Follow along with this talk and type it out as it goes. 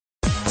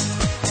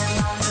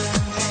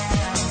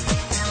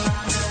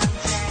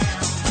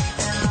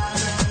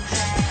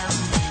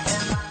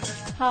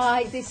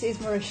Hi, this is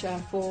Marisha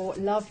for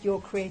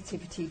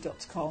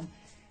loveyourcreativity.com.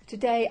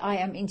 Today I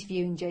am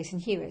interviewing Jason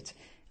Hewitt,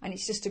 and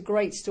it's just a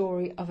great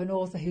story of an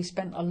author who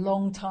spent a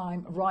long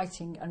time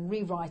writing and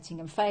rewriting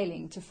and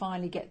failing to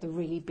finally get the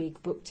really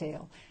big book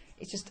deal.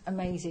 It's just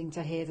amazing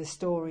to hear the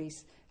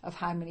stories of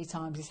how many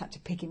times he's had to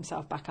pick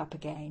himself back up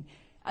again.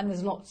 And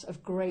there's lots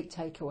of great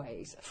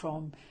takeaways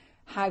from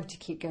how to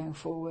keep going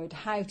forward,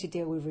 how to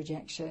deal with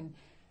rejection,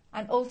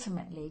 and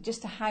ultimately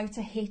just how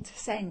to hit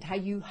send, how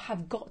you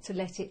have got to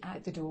let it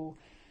out the door.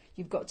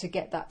 You've got to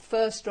get that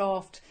first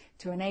draft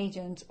to an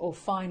agent or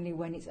finally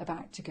when it's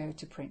about to go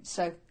to print.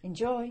 So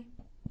enjoy.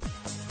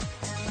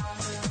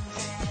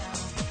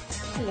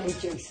 Hello,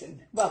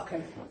 Jason.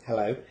 Welcome.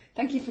 Hello.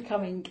 Thank you for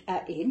coming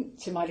in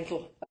to my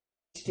little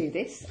to do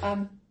this.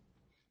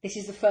 This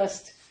is the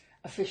first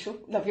official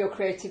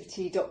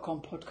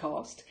loveyourcreativity.com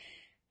podcast.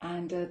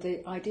 And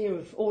the idea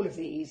of all of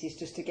these is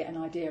just to get an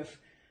idea of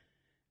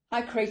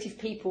how creative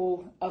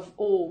people of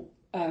all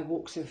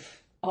walks of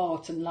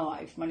art and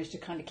life manage to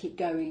kind of keep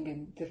going,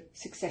 and the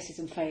successes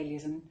and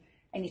failures, and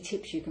any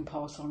tips you can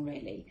pass on,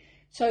 really.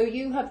 So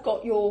you have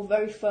got your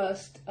very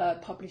first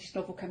published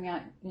novel coming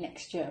out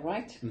next year,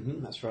 right?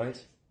 That's right.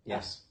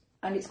 Yes.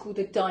 And it's called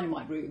The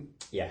Dynamite Room.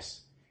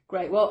 Yes.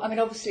 Great. Well, I mean,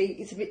 obviously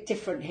it's a bit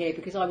different here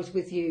because I was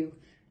with you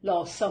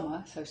last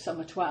summer, so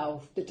summer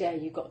 12, the day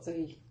you got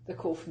the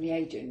call from the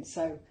agent.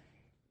 So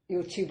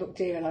your 2-book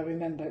deal, I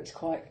remember, it was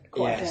quite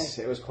yes, a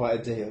day. It was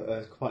quite a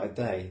deal, quite a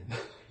day.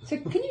 So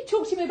can you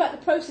talk to me about the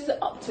process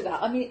up to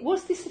that? I mean,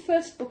 was this the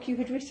first book you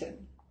had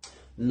written?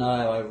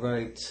 No,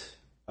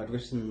 I'd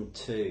written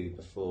 2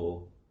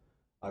 before.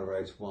 I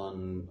wrote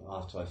one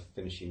after I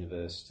finished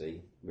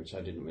university, which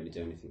I didn't really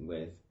do anything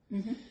with.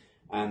 Mm-hmm.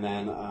 And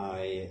then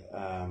I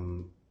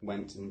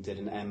went and did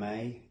an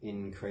MA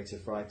in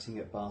creative writing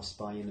at Bath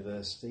Spa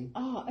University.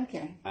 Oh,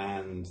 okay.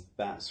 And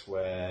that's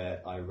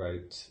where I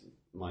wrote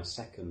my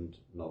second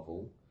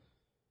novel,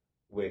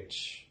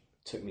 which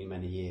took me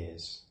many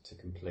years to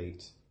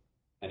complete.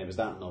 And it was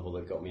that novel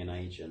that got me an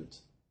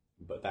agent,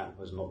 but that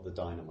was not The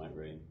Dynamite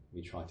Room.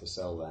 We tried to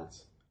sell that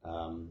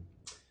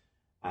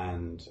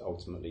and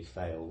ultimately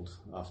failed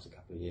after a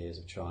couple of years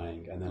of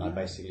trying. And then I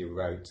basically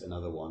wrote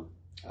another one,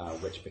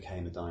 which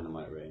became The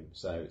Dynamite Room.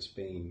 So it's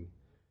been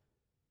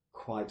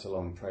quite a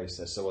long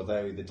process. So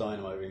although The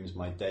Dynamite Room is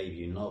my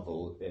debut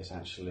novel, it's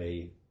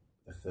actually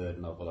the third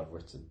novel I've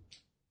written.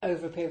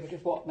 Over a period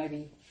of what,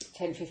 maybe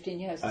 10, 15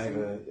 years?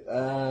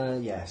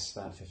 Yes,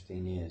 about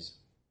 15 years.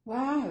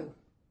 Wow.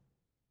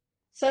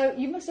 So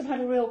you must have had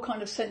a real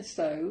kind of sense,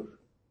 though,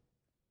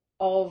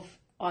 of,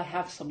 I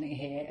have something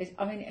here.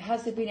 I mean,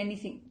 has there been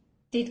anything,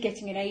 did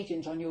getting an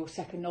agent on your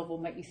second novel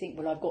make you think,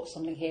 well, I've got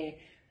something here,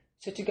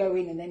 so to go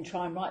in and then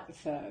try and write the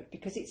third?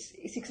 Because it's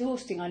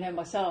exhausting, I know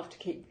myself, to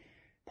keep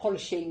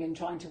polishing and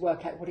trying to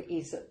work out what it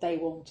is that they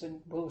want and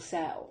will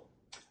sell.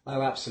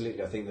 Oh,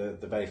 absolutely. I think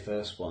the very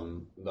first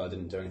one that I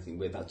didn't do anything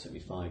with, that took me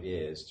 5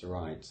 years to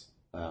write.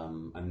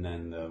 And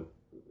then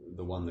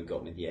the one that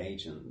got me the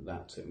agent,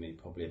 that took me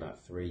probably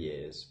about 3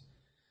 years.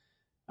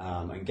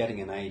 And getting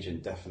an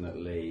agent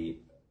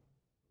definitely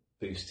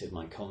boosted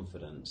my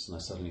confidence. And I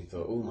suddenly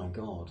thought, oh my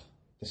God,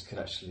 this could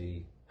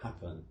actually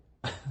happen.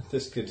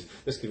 this could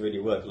really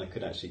work, and I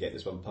could actually get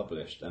this one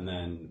published. And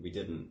then we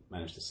didn't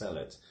manage to sell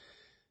it.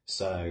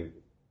 So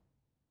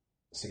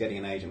getting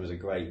an agent was a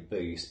great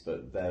boost,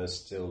 but there were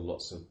still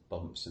lots of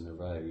bumps in the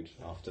road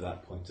after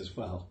that point as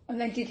well. And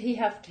then did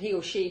he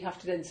or she have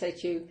to then say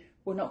to you,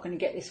 we're not going to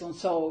get this one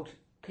sold,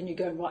 can you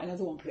go and write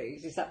another one,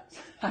 please? Is that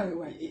how it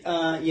went?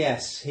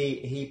 Yes,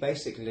 he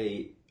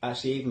basically,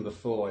 actually even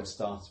before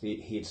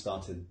he had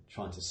started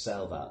trying to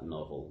sell that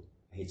novel,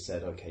 he'd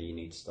said, okay, you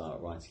need to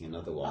start writing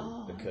another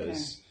one,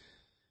 because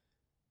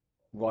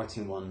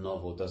writing one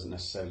novel doesn't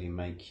necessarily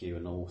make you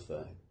an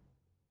author.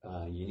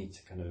 You need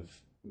to kind of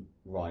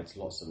write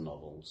lots of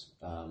novels.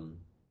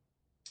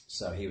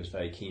 So he was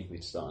very keen for me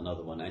to start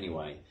another one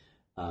anyway.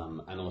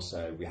 And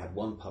also we had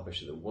one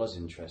publisher that was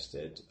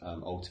interested,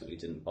 ultimately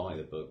didn't buy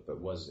the book,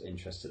 but was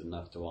interested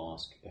enough to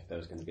ask if there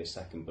was going to be a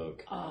second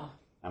book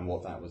and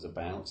what that was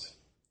about.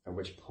 At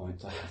which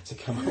point I had to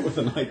come up with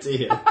an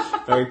idea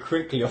very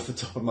quickly off the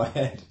top of my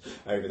head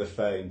over the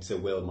phone to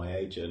Will, my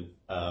agent,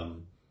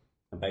 and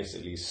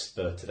basically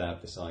spurted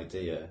out this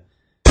idea.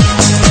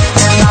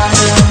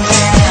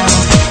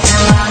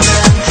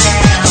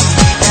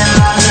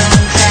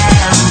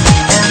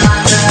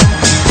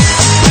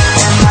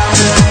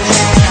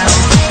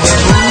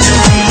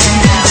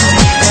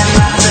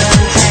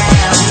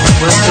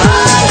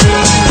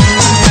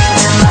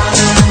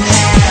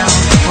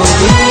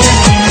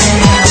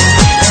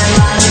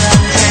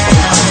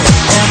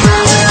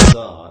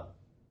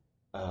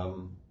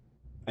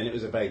 And it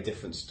was a very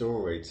different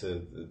story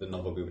to the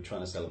novel we were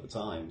trying to sell at the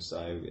time,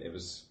 so it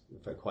was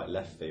quite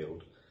left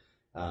field.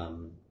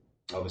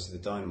 Obviously,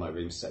 The Dynamite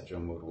Room set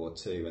during World War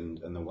II,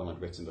 and the one I'd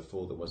written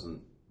before that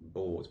wasn't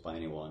bought by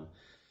anyone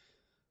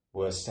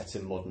was set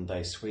in modern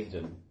day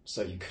Sweden,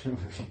 so you couldn't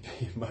really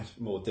be much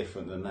more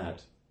different than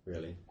that,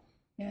 really.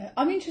 Yeah,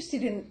 I'm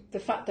interested in the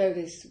fact, though,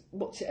 this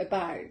what's it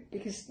about,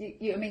 because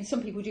I mean,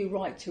 some people do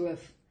write to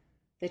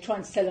they try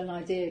and sell an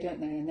idea, don't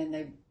they? And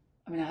then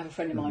I have a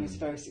friend of mine who's a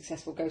very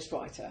successful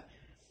ghostwriter,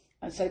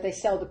 and so they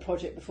sell the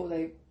project before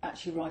they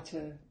actually write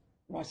a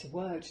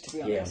word, to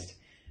be honest.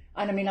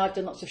 Yeah. And I've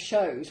done lots of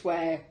shows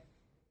where,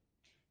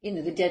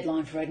 the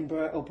deadline for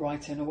Edinburgh or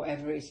Brighton or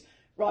whatever is,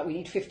 right, we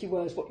need 50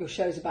 words what your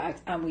show's about,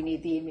 and we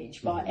need the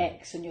image by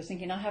X, and you're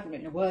thinking, I haven't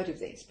written a word of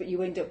this, but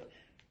you end up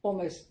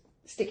almost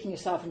sticking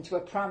yourself into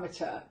a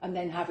parameter and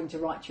then having to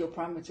write your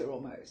parameter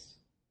almost.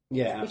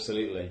 Yeah,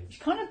 absolutely.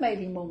 Which kind of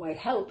maybe in one way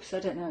helps, I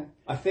don't know.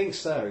 I think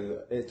so.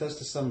 It does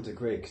to some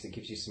degree because it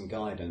gives you some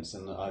guidance,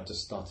 and I've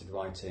just started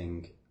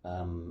writing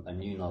a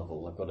new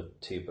novel. I've got a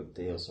 2-book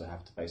deal, so I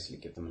have to basically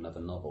give them another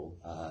novel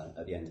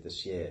at the end of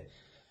this year.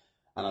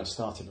 And I've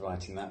started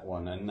writing that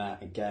one, and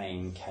that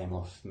again came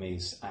off me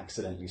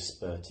accidentally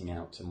spurting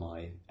out to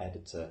my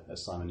editor at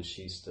Simon &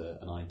 Schuster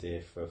an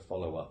idea for a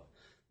follow-up,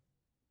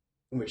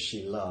 which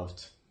she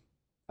loved.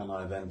 And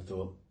I then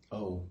thought,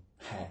 oh,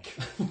 heck.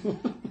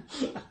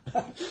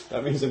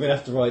 That means I'm going to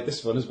have to write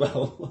this one as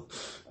well.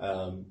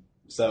 And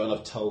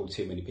I've told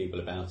too many people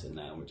about it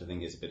now, which I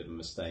think is a bit of a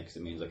mistake because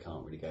it means I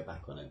can't really go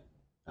back on it.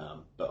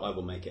 But I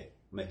will make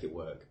it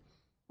work.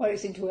 Well,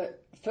 it's into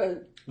it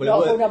for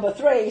novel number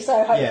 3, so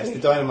hopefully... Yes, the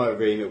Dynamite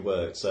Room, it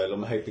worked, so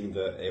I'm hoping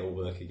that it will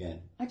work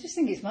again. I just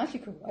think it's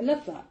magical. I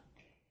love that.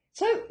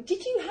 So,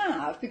 did you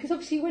have, because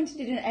obviously you went and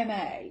did an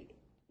MA,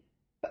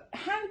 but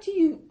how do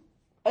you,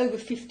 over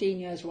 15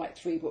 years, write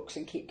 3 books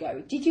and keep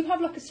going? Did you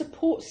have like a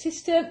support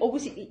system, or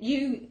was it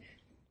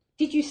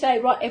did you say,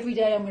 right, every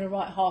day I'm going to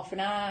write half an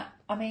hour?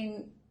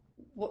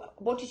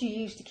 What did you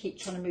use to keep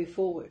trying to move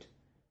forward?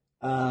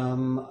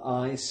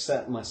 I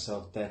set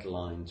myself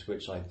deadlines,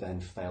 which I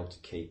then failed to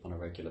keep on a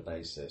regular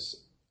basis.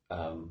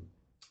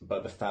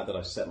 But the fact that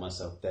I set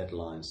myself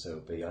deadlines, so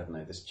it'll be, I don't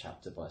know, this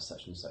chapter by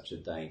such and such a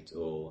date,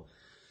 or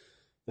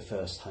the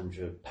first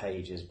 100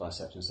 pages by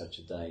such and such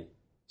a date,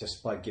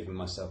 just by giving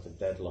myself a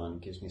deadline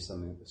gives me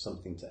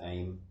something to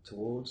aim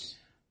towards.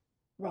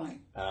 Right.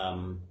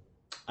 And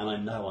I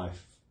know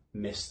I've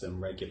missed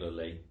them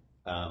regularly,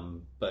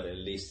 but at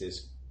least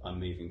I'm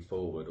moving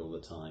forward all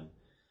the time.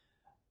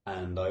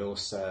 And I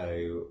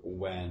also,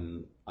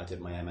 when I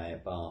did my MA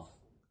at Bath,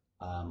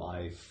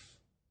 I've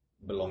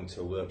belonged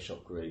to a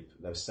workshop group.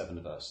 There were 7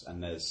 of us,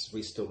 and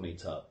we still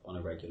meet up on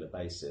a regular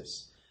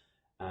basis.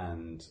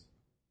 And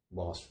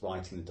whilst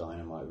writing the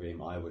Dynamite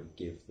Room, I would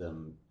give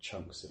them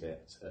chunks of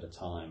it at a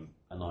time,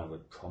 and I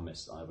would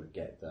promise I would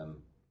get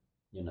them,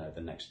 the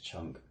next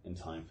chunk in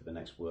time for the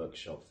next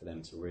workshop for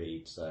them to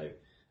read. So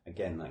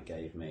again, that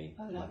gave me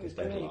a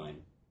deadline.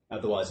 Great.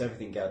 Otherwise,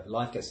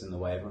 life gets in the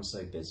way. Everyone's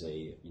so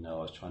busy. I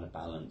was trying to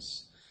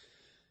balance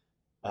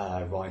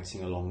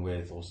writing along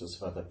with all sorts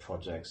of other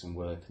projects and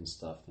work and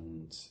stuff,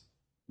 and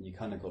you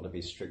kind of got to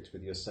be strict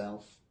with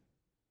yourself.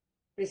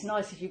 But it's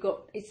nice if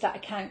it's that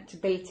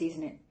accountability,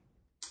 isn't it?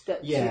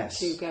 Yes.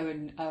 To go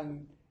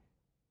and,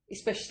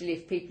 especially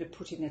if people are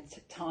putting their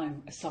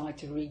time aside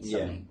to read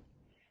something.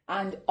 Yeah.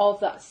 And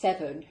of that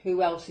 7,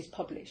 who else is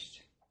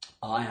published?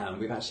 I am.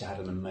 We've actually had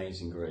an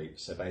amazing group.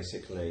 So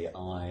basically,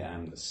 I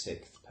am the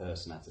 6th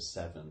person out of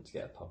 7 to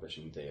get a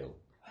publishing deal.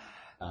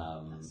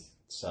 And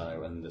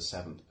the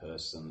 7th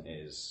person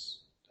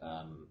is,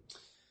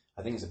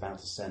 I think, is about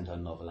to send her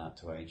novel out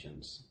to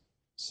agents.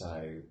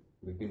 So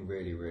we've been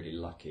really, really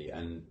lucky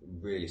and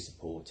really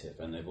supportive.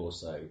 And they've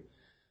also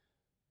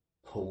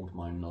pulled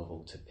my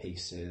novel to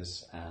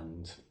pieces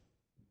and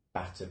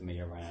battered me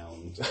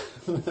around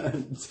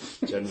and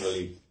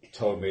generally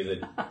told me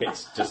that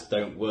bits just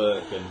don't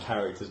work and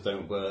characters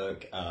don't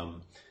work.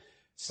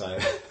 So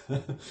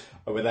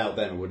without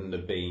them, it wouldn't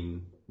have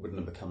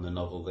become the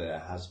novel that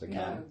it has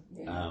become.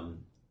 No, yeah.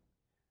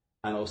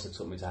 And also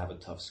taught me to have a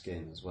tough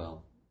skin as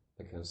well,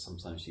 because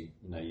sometimes you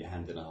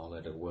hand in a whole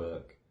load of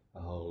work,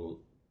 a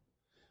whole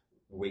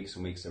weeks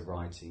and weeks of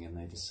writing, and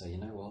they just say,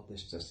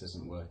 this just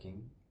isn't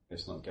working.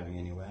 It's not going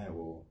anywhere,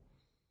 or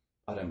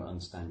I don't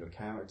understand your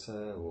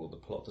character, or the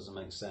plot doesn't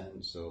make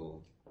sense,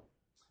 or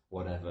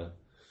whatever.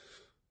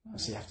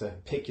 So you have to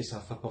pick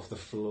yourself up off the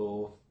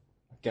floor,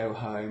 go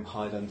home,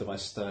 hide under my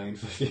stone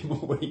for a few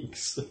more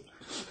weeks.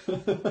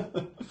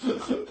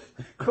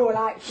 Crawl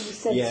out from the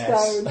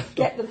said stone,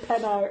 get the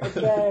pen out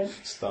again.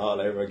 Start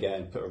over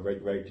again, put a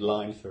red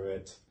line through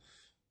it.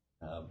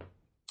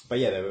 But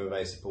yeah, they were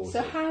very supportive.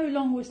 So how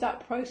long was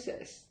that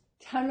process?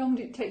 How long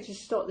did it take to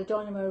start the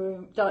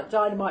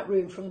Dynamite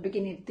Room from the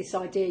beginning of this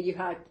idea you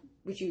had?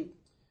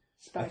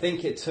 I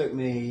think it took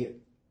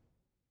me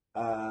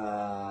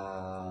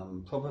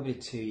probably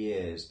 2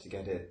 years to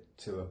get it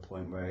to a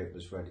point where it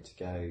was ready to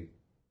go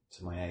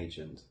to my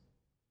agent.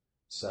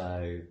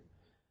 So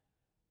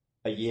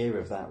a year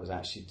of that was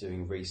actually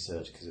doing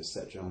research, because it's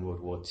set during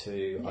World War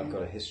II. Yeah. I've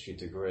got a history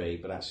degree,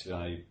 but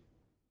actually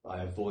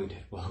I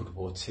avoided World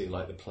War II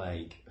like the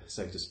plague,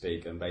 so to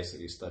speak, and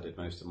basically studied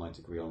most of my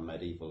degree on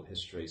medieval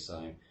history,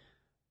 so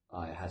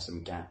I had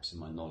some gaps in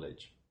my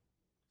knowledge.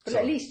 But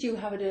at least you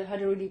had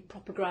a really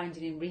proper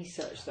grounding in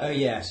research, though. Oh,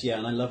 yes, yeah,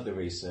 and I love the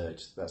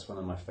research. That's one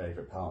of my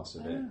favourite parts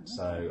of it. Okay.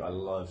 So I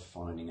love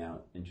finding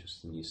out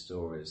interesting new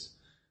stories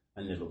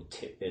and little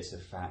tidbits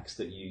of facts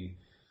that you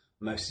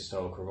most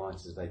historical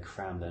writers, they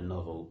cram their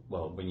novel.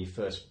 Well, when you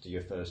first do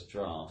your first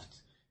draft,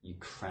 you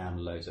cram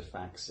loads of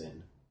facts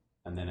in,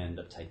 and then end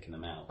up taking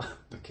them out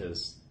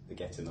because they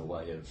get in the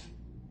way of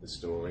the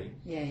story.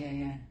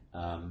 Yeah.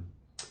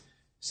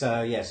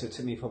 So it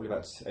took me probably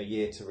about a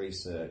year to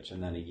research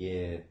and then a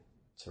year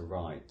to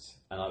write.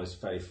 And I was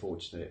very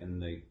fortunate in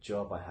the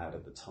job I had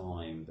at the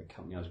time. The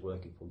company I was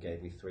working for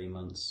gave me 3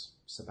 months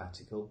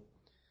sabbatical.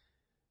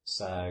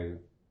 So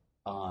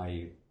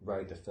I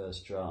wrote the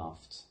first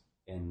draft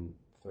in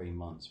 3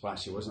 months. Well,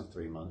 actually, it wasn't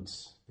 3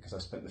 months because I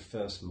spent the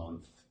first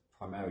month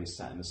primarily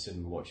sat in the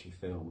cinema watching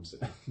films.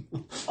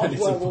 Of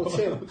World War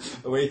II.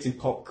 Or eating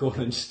popcorn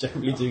and just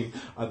generally doing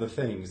other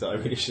things that I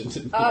really shouldn't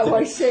have been Oh,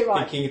 doing. I see,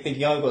 right.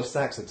 Thinking I've got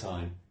stacks of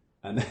time.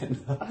 And then,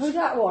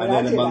 that one.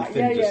 and then a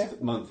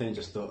month in,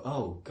 just thought,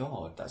 oh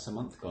God, that's a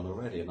month gone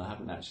already, and I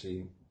haven't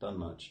actually done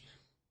much.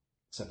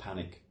 So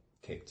panic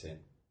kicked in,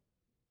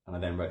 and I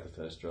then wrote the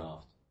first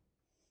draft.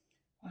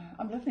 Wow,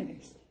 I'm loving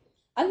this.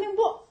 And then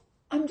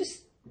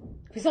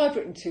because I've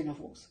written 2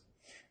 novels.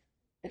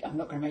 I'm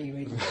not going to make you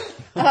read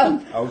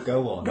them. Oh,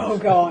 go on.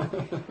 Go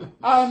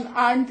on.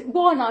 And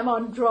one I'm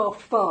on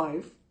draft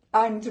 5,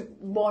 and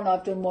one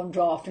I've done one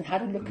draft and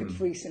had a look at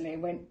recently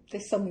and went,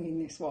 there's something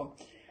in this one.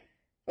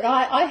 But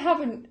I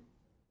haven't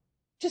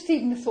just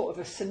even the thought of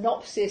a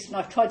synopsis, and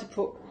I've tried to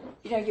put,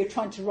 you're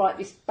trying to write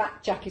this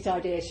back jacket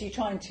idea, so you're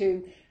trying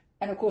to,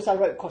 and of course I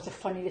wrote quite a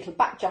funny little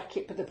back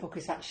jacket, but the book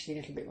is actually a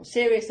little bit more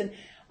serious, and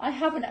I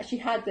haven't actually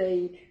had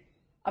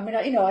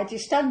I did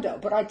stand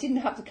up, but I didn't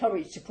have the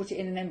courage to put it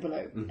in an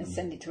envelope and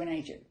send it to an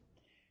agent.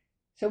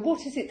 So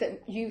what is it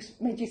that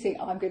made you think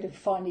I'm going to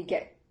finally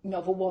get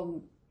novel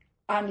 1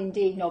 and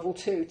indeed novel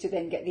 2 to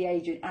then get the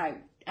agent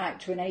out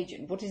to an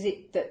agent? What is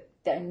it that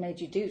then made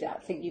you do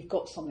that? Think you've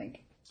got something?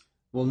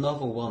 Well,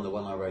 novel 1, the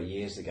one I wrote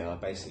years ago, I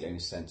basically only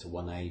sent to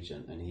one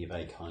agent, and he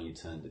very kindly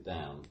turned it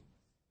down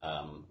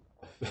and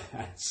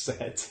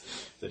said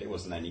that it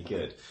wasn't any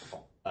good.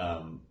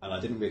 And I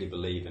didn't really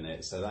believe in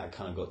it, so that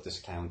kind of got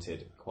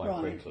discounted quite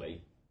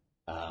quickly.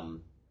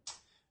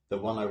 The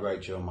one I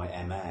wrote during my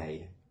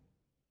MA,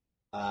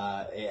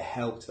 it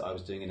helped that I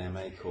was doing an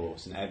MA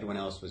course and everyone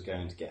else was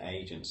going to get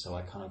agents, so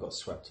I kind of got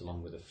swept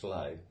along with the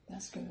flow.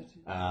 That's good.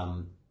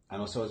 And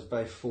also I was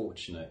very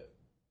fortunate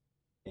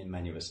in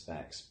many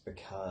respects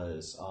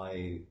because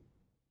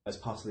as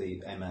part of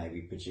the MA,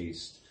 we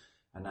produced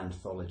an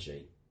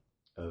anthology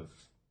of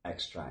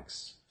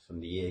extracts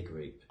from the year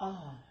group.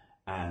 Ah.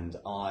 And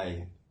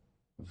I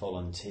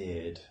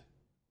volunteered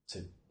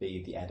to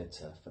be the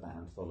editor for that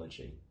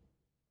anthology.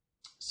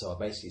 So I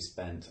basically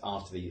spent,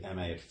 after the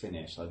MA had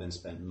finished, I then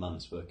spent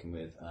months working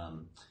with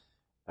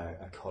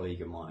a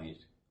colleague of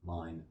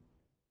mine,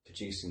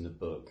 producing the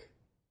book,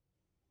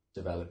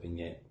 developing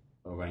it,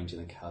 arranging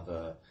the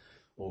cover,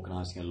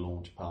 organising a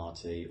launch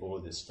party, all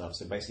of this stuff.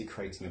 So basically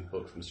creating a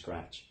book from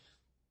scratch,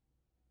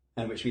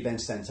 and which we then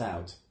sent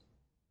out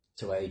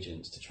to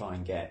agents to try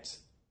and get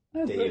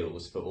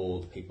deals for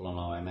all the people on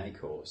our MA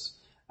course.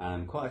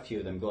 And quite a few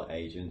of them got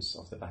agents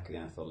off the back of the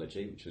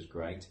anthology, which was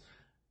great,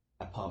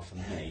 apart from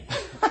me,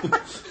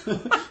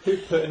 who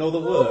put in all the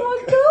work.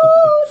 Oh my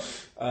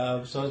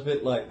God! So I was a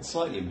bit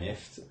slightly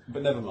miffed,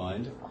 but never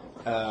mind.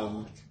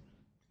 And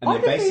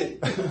they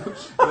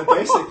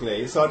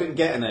basically, so I didn't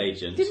get an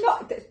agent.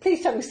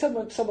 Please tell me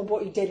someone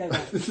bought you dinner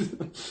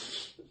then.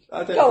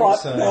 I don't Go think on.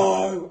 so.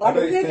 No,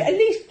 think, at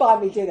least buy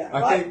me dinner.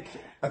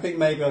 I think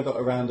maybe I got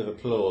a round of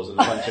applause and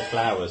a bunch of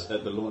flowers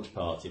at the launch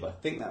party, but I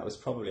think that was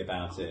probably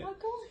about it. Oh my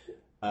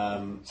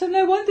God. So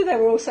no wonder they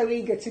were all so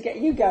eager to get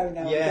you going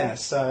now. Yeah,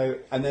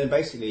 and then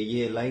basically a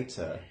year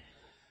later,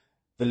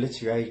 the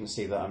literary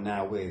agency that I'm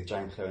now with,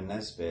 Jane Clare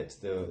Nesbitt,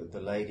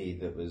 the lady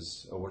that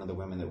was, or one of the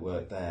women that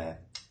worked there,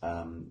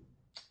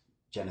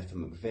 Jennifer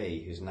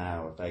McVie, who's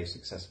now a very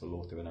successful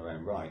author in her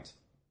own right,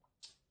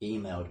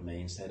 emailed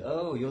me and said,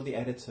 "Oh, you're the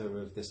editor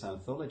of this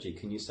anthology,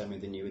 can you send me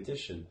the new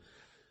edition?"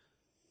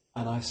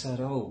 And I said,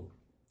 "Oh,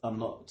 I'm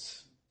not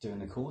doing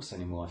the course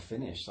anymore, I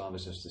finished, I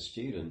was just a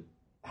student.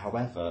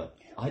 However,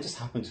 I just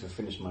happened to have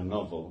finished my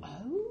novel.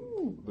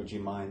 Oh. Would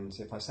you mind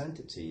if I sent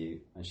it to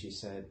you?" And she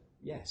said,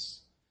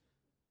 "Yes."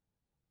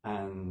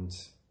 And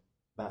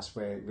that's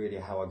really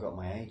how I got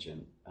my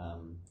agent.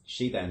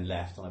 She then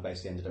left, and I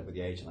basically ended up with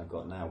the agent I've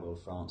got now, Will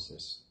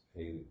Francis,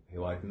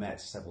 who I'd met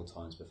several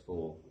times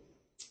before.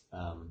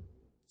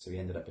 So he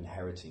ended up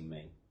inheriting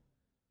me.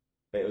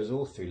 But it was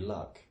all through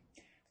luck.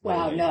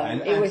 Well, really. no,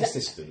 and it was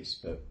persistence.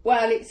 But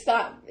well, it's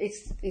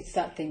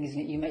that thing, isn't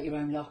it? You make your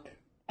own luck.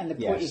 And the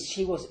point is,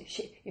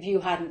 if you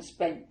hadn't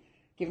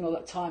given all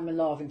that time and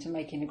love into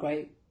making a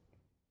great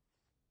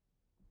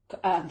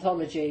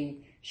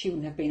anthology, she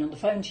wouldn't have been on the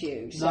phone to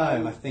you. So.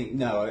 No, I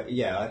think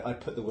I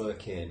put the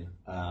work in,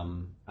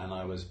 and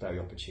I was very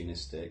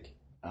opportunistic,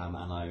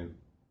 and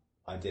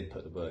I did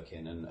put the work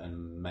in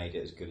and made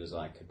it as good as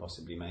I could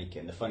possibly make it.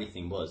 And the funny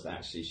thing was that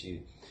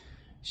actually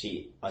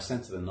I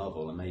sent her the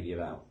novel, and maybe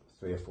about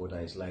 3 or 4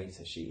 days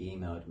later she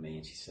emailed me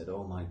and she said,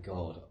 "Oh my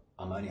God,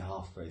 I'm only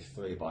halfway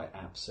through, but I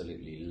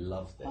absolutely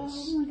love this.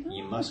 Oh my God.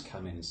 You must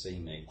come in and see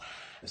me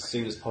as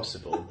soon as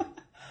possible."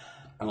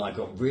 And I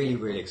got really,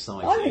 really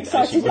excited. I'm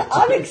excited.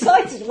 I'm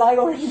excited, and I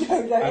already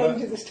know the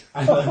end of the story.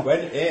 And I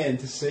went in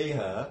to see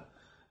her,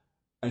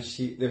 and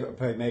they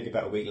probably maybe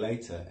about a week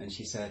later, and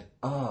she said,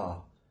 I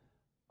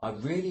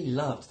really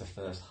loved the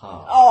first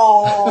half.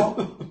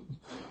 Oh.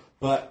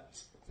 But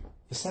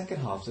the second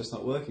half's just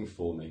not working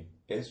for me.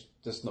 It's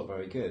just not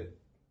very good.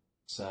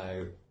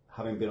 So,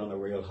 having been on a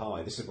real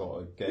high, this is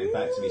what, going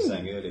back to me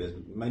saying earlier, there's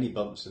many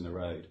bumps in the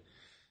road.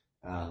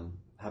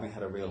 Having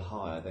had a real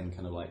high, I then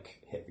kind of like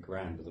hit the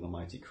ground with an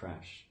almighty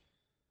crash.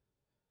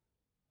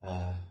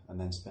 And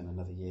then spent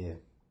another year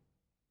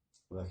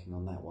working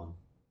on that one,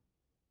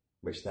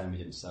 which then we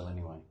didn't sell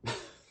anyway.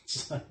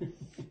 So.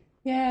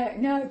 Yeah,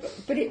 no,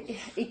 but it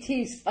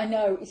is, I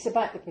know, it's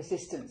about the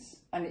persistence,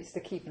 and it's the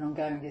keeping on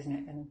going, isn't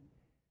it?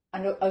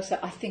 And also,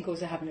 I think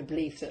also having a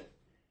belief that,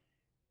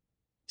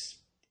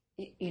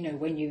 you know,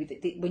 when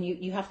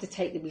you have to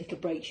take the little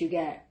breaks you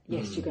get,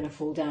 yes, you're going to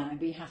fall down,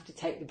 but you have to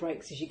take the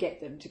breaks as you get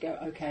them to go,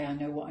 okay, I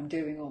know what I'm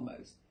doing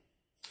almost.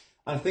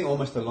 I think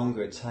almost the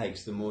longer it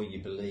takes, the more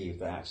you believe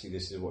that actually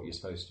this is what you're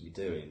supposed to be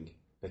doing,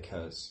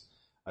 because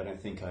I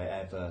don't think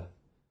I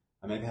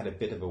maybe had a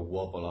bit of a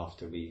wobble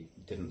after we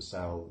didn't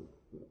sell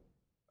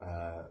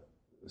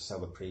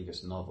the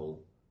previous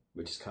novel,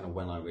 which is kind of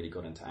when I really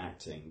got into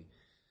acting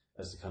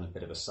as a kind of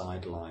bit of a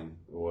sideline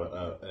or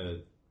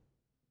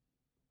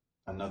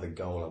another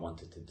goal I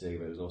wanted to do,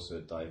 but it was also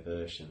a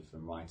diversion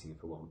from writing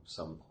for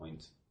some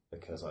point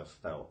because I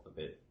felt a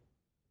bit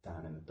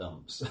down in the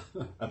dumps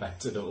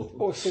about it all.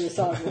 Or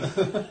suicidal.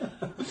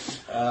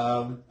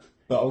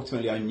 But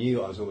ultimately I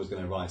knew I was always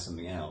going to write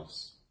something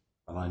else,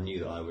 and I knew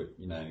that I would,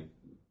 you know,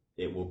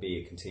 it will be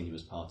a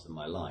continuous part of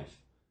my life,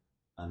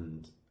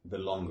 and the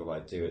longer I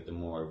do it, the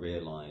more I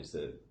realise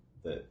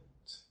that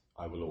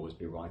I will always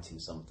be writing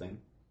something.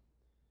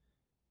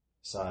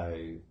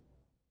 So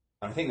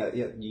I think that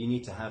you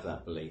need to have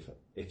that belief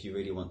if you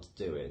really want to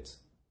do it.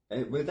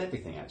 With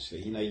everything,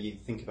 actually, you know, you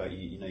think about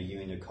you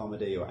in your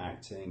comedy or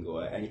acting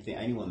or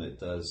anyone that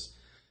does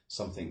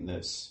something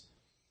that's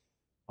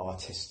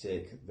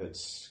artistic,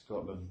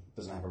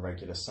 doesn't have a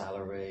regular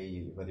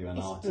salary, whether you're an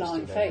artist or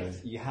whatever.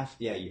 Faith. You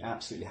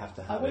absolutely have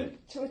to have it. I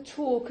went to a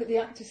talk at the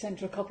Actors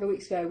Centre a couple of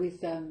weeks ago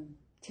with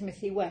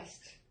Timothy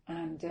West,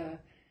 and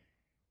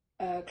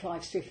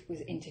Clive Swift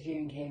was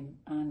interviewing him,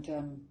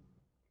 and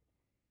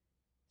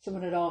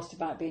someone had asked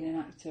about being an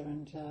actor,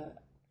 and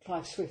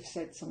Clive Swift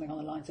said something on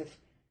the lines of,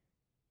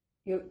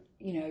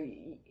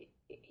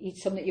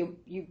 it's something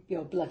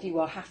you're bloody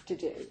well have to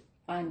do.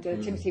 And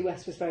Timothy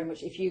West was very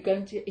much, if you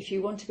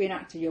want to be an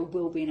actor, you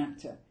will be an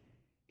actor,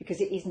 because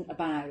it isn't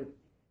about.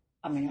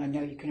 I mean, I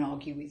know you can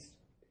argue with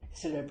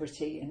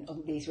celebrity and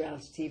on these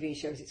reality TV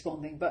shows, it's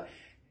one thing, but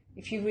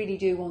if you really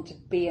do want to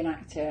be an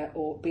actor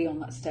or be on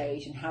that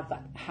stage and have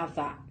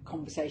that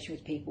conversation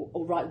with people,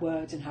 or write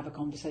words and have a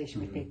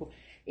conversation with people,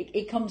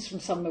 it comes from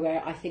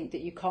somewhere. I think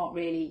that you can't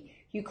really.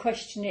 You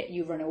question it,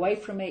 you run away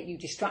from it, you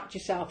distract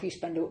yourself, you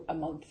spend a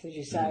month, as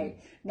you say,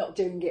 not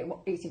doing it,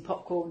 eating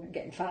popcorn and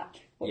getting fat,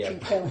 watching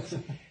films.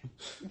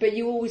 But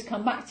you always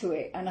come back to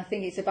it, and I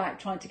think it's about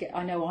trying to get,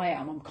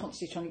 I'm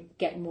constantly trying to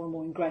get more and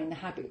more ingrained the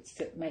habits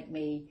that make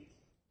me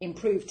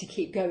improve to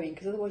keep going,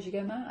 because otherwise you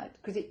go mad,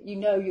 because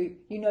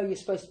you're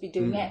supposed to be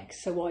doing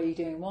X, so why are you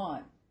doing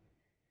Y?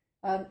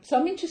 So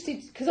I'm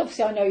interested, because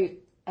obviously I know you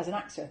as an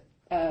actor,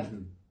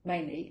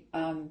 mainly.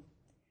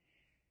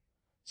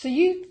 So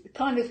you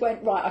kind of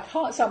went, right, I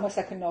can't sell my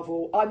second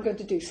novel, I'm going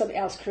to do something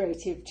else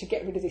creative to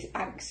get rid of this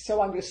angst, so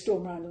I'm going to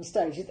storm around on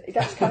stage.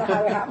 That's kind of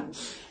how it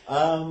happens.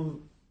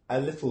 A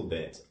little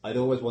bit. I'd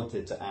always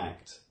wanted to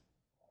act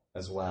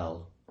as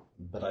well,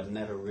 but I'd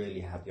never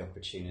really had the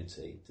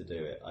opportunity to do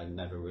it.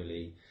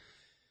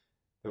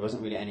 There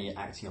wasn't really any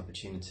acting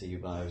opportunity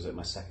when I was at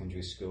my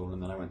secondary school,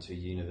 and then I went to a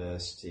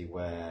university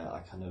where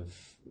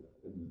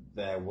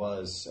there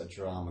was a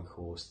drama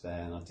course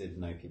there, and I did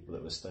know people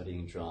that were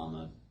studying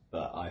drama,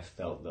 but I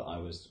felt that I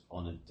was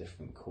on a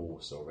different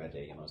course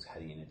already and I was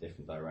heading in a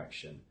different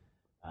direction.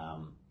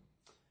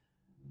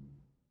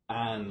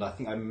 And I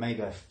think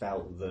I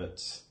felt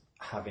that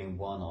having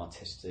one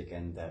artistic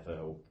endeavour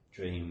or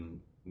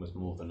dream was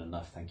more than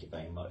enough, thank you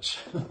very much,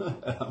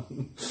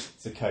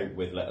 to cope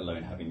with, let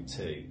alone having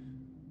two.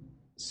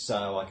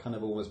 So I kind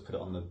of always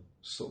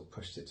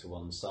pushed it to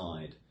one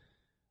side,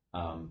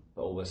 but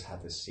always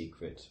had this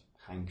secret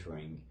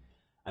hankering.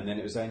 And then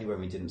it was only when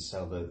we didn't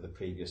sell the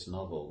previous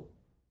novel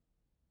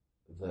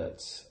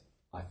that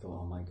I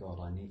thought, oh my God,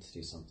 I need to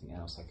do something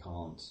else. I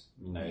can't,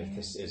 if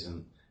this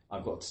isn't,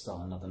 I've got to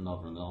start another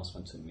novel, and the last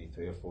one took me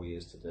 3 or 4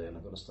 years to do, and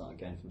I've got to start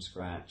again from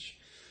scratch.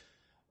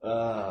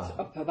 It's an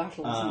uphill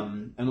battle,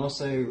 isn't it? And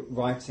also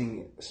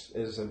writing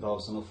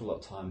involves an awful lot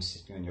of time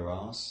sitting on your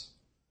arse,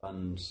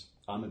 and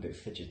I'm a bit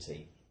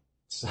fidgety,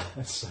 so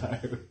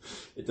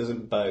it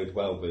doesn't bode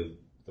well with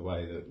the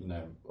way that,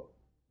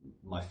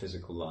 my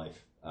physical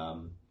life.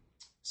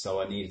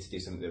 So I needed to do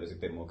something that was a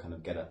bit more kind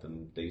of get up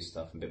and do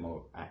stuff, and a bit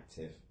more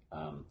active.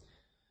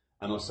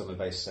 And also I'm a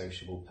very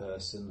sociable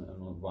person,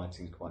 and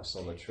writing is quite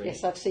solitary.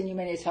 Yes, I've seen you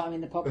many a time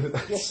in the pub.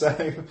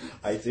 So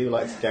I do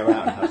like to go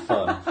out and have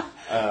fun.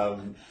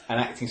 And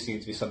acting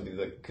seemed to be something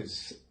that could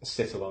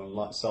sit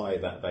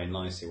alongside that very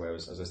nicely,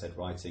 whereas, as I said,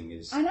 writing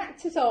is. And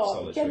actors are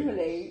solitary.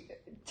 generally.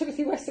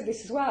 Timothy West said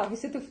this as well. He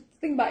said the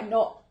thing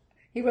about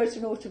he wrote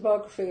an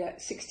autobiography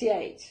at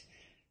 68,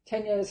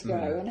 10 years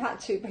ago, and had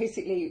to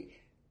basically,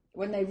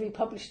 when they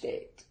republished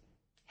it,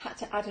 had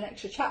to add an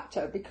extra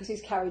chapter because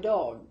he's carried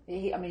on.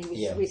 He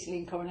was recently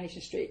in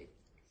Coronation Street.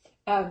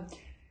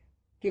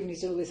 Given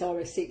he's all this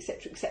RSC,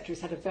 etc.,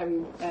 he's had a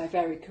very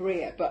varied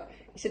career. But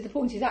he said the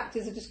point is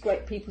actors are just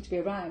great people to be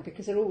around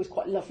because they're always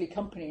quite lovely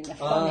company and they're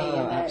funny.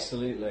 Oh,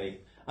 absolutely.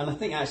 And I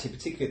think actually,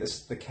 particularly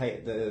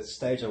the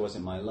stage I was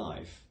in my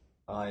life,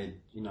 I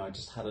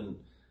just hadn't.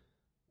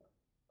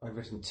 I'd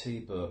written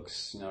 2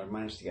 books. I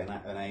managed to get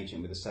an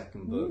agent with a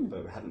second book,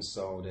 but hadn't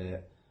sold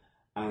it,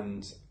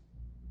 and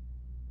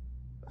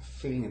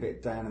feeling a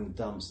bit down in the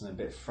dumps and a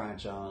bit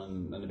fragile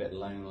and a bit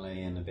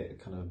lonely and a bit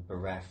kind of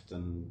bereft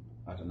and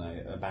I don't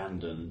know,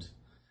 abandoned.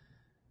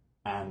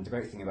 And the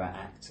great thing about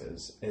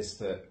actors is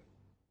that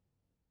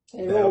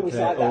they're always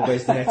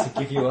there to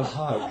give you a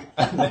hug,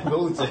 and they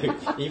will do,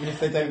 even if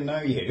they don't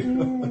know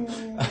you.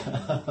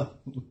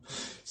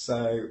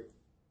 So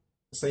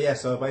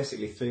I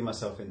basically threw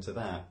myself into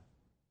that,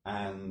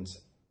 and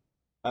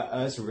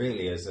as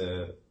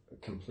a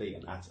complete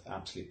and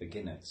absolute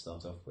beginner to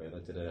start off with, I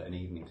did an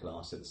evening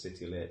class at the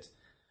City Lit,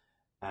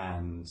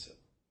 and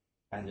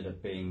ended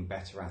up being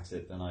better at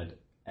it than I'd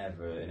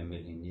ever in a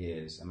million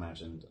years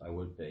imagined I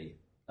would be.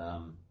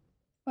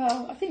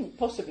 Well, I think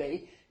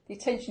possibly the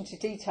attention to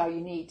detail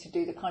you need to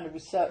do the kind of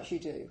research you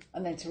do,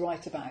 and then to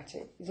write about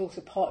it, is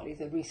also partly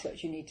the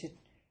research you need to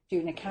do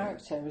in a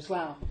character as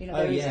well.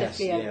 There is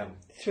definitely a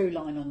through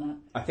line on that.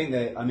 I think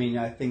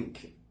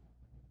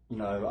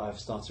I've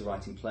started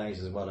writing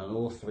plays as well, and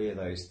all 3 of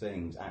those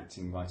things,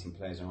 acting, writing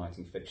plays and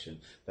writing fiction,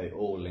 they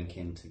all link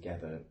in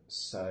together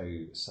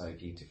so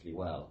beautifully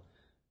well.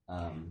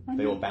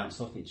 They all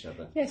bounce off each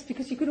other. Yes,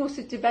 because you can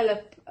also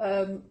develop.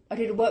 I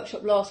did a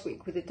workshop last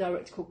week with a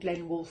director called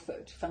Glenn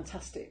Wolford,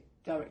 fantastic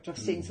director. I've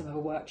seen some of her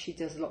work. She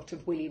does a lot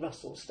of Willie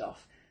Russell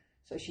stuff.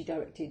 So she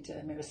directed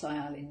Mira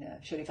Sayal in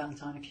Shirley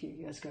Valentine a few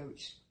years ago,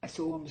 which I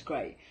saw and was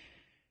great.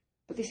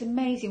 But this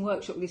amazing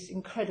workshop with this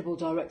incredible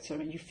director,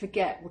 and you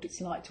forget what it's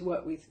like to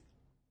work with,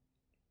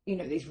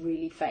 these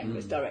really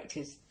famous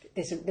directors.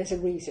 There's a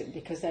reason,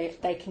 because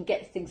they can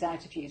get things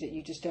out of you that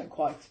you just don't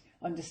quite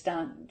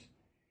understand.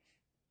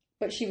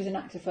 But she was an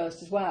actor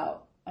first as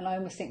well. And I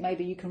almost think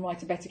maybe you can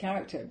write a better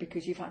character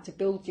because you've had to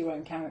build your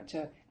own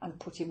character and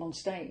put him on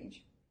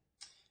stage.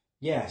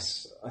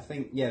 Yes, I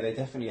think, they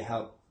definitely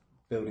help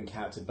building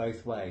character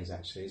both ways,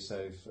 actually.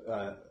 So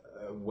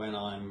when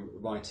I'm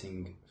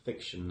writing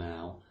fiction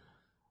now,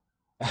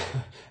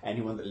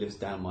 anyone that lives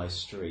down my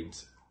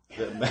street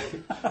that may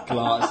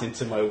glance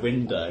into my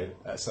window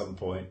at some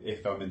point,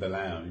 if I'm in the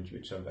lounge,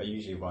 which I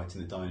usually write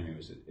in the dining room,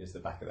 is the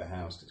back of the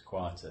house because it's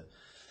quieter.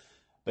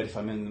 But if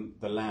I'm in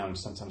the lounge,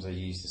 sometimes I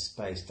use the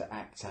space to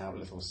act out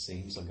little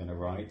scenes I'm going to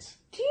write.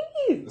 Do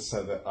you?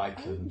 So that I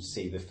can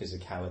see the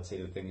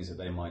physicality, the things that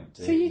they might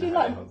do. So you do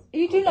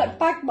like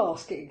bag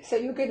masking. So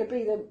you're going to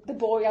be the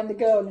boy and the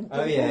girl.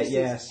 And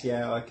yes,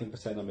 I can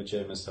pretend I'm a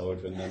German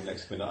soldier, and then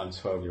next minute I'm a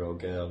 12-year-old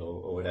girl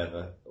or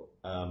whatever.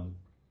 And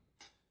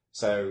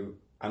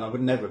I would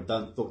never have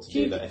thought to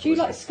do that. Do you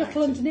like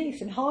scuttle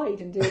underneath and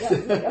hide and do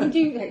that? Do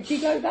you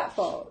go that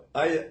far?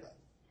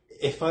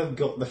 If I've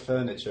got the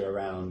furniture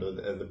around or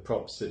the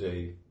props to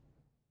do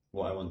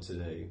what I want to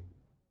do,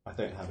 I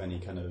don't have any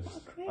kind of,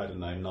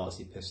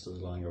 Nazi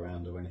pistols lying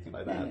around or anything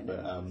like that.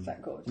 No,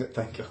 thank God.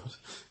 Thank God.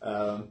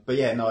 I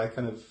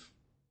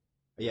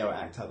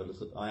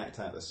act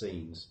out the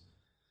scenes.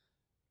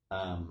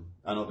 And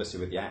obviously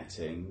with the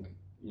acting,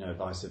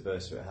 vice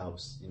versa, it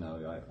helps.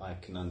 I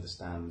can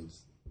understand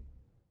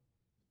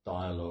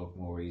dialogue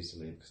more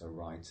easily because I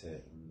write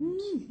it. And,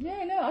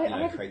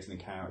 creating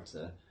the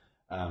character.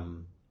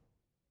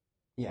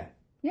 Yeah,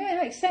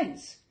 it makes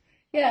sense.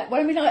 Yeah,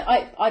 well,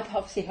 I've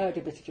obviously heard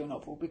a bit of your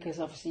novel because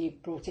obviously you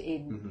brought it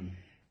in,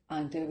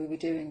 and we were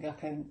doing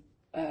like an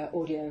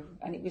audio,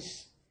 and it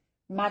was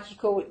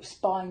magical. It was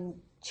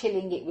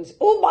spine-chilling. It was,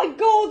 oh my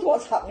God,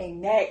 what's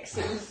happening next?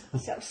 It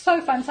was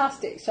so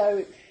fantastic.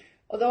 So,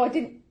 although I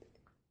didn't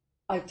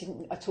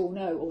at all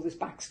know all this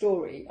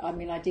backstory,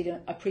 I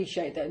didn't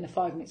appreciate that in the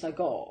 5 minutes I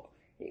got.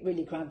 It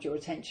really grabbed your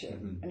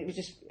attention, and it was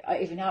just,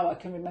 even now I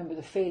can remember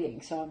the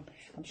feeling, so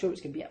I'm sure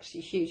it's going to be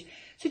absolutely huge.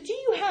 So do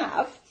you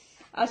have,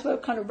 as we're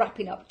kind of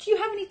wrapping up, do you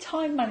have any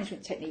time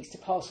management techniques to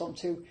pass on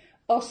to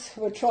us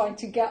who are trying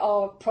to get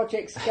our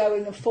projects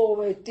going and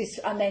forward,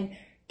 and then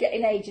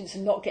getting agents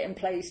and not getting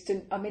placed?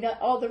 And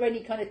are there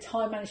any kind of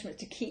time management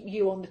to keep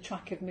you on the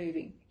track of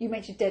moving? You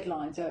mentioned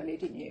deadlines earlier,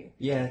 didn't you?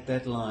 Yeah,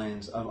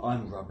 deadlines.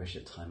 I'm rubbish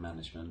at time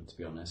management, to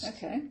be honest.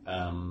 Okay.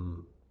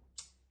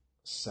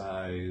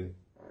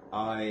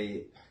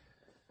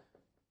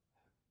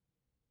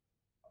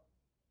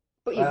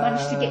 But you've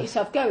managed to get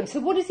yourself going. So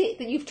what is it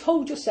that you've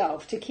told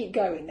yourself to keep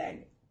going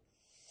then?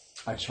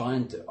 I try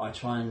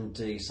and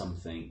do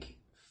something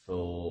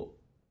for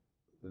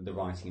the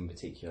writing in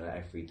particular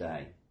every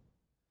day.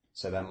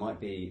 So that might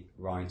be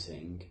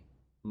writing,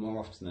 more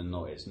often than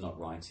not, it's not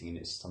writing and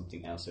it's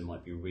something else. It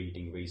might be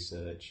reading,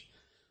 research,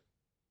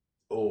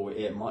 or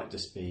it might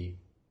just be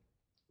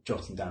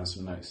jotting down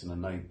some notes in a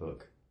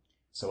notebook.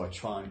 So I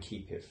try and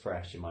keep it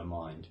fresh in my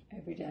mind.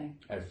 Every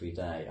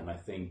day. And I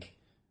think,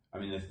 I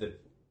mean,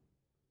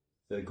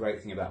 the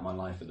great thing about my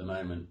life at the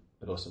moment,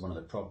 but also one of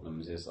the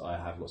problems, is I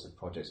have lots of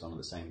projects on at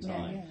the same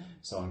time. Yeah.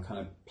 So I'm kind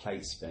of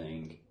plate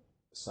spinning.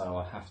 So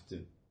I have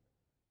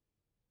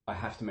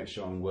to make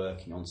sure I'm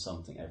working on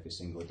something every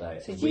single day.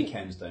 So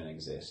weekends don't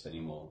exist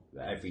anymore.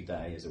 Every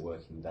day is a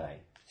working day.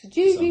 So do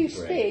you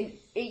spin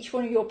each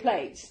one of your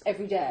plates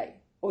every day?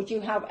 Or do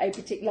you have a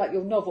particular, like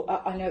your novel,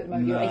 I know at the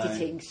moment you're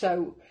editing,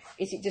 so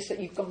is it just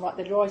that you've gone, right,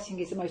 the writing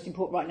is the most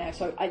important right now,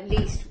 so at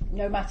least,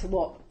 no matter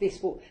what, this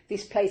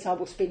plate I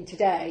will spin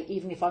today,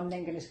 even if I'm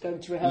then going to go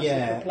into rehearsal for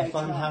a plate if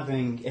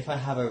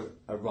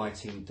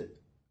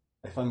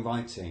I'm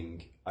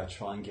writing, I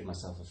try and give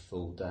myself a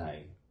full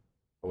day,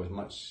 or as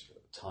much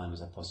time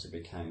as I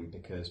possibly can,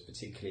 because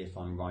particularly if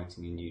I'm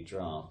writing a new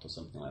draft or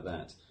something like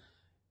that,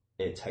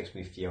 it takes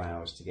me a few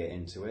hours to get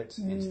into it,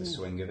 into the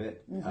swing of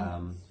it.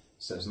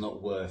 So it's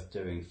not worth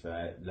doing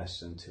for less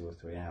than 2 or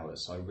 3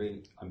 hours. So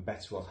I'm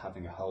better off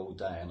having a whole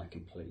day and I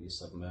completely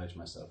submerge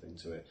myself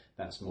into it.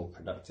 That's more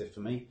productive for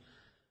me.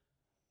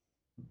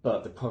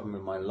 But the problem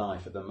with my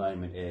life at the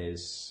moment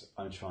is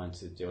I'm trying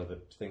to do other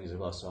things as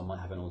well. So I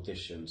might have an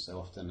audition. So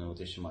often an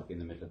audition might be in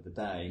the middle of the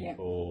day,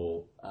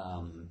 or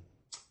I'm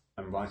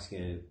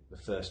writing the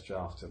first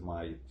draft of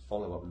my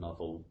follow-up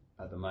novel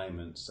at the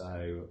moment.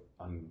 So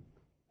I'm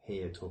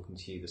here talking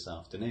to you this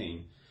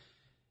afternoon.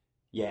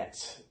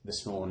 Yet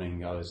this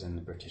morning I was in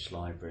the British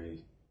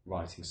Library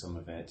writing some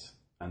of it,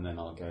 and then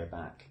I'll go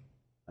back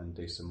and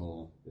do some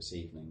more this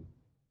evening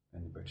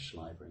in the British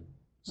Library.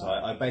 So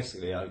I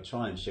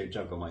try and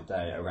juggle my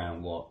day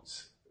around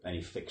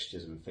any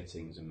fixtures and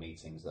fittings and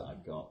meetings that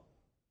I've got.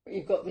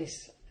 You've got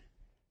this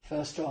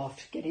first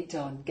draft, get it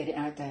done, get it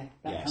out there,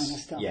 that kind of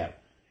stuff.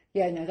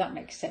 Yeah, no, that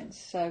makes sense.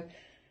 So,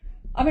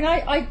 I mean,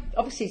 I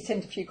obviously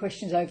sent a few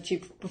questions over to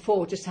you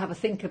before just to have a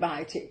think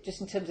about it,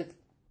 just in terms of,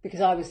 because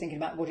I was thinking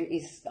about what it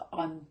is that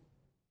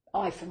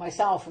I for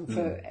myself and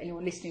for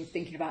anyone listening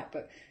thinking about,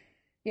 but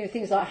you know,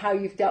 things like how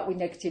you've dealt with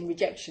negative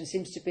rejection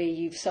seems to be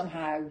you've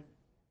somehow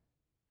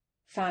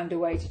found a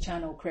way to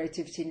channel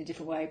creativity in a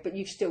different way, but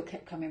you've still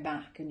kept coming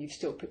back and you've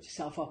still picked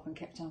yourself up and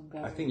kept on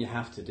going. I think you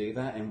have to do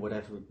that in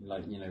whatever,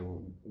 like, you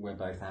know, we're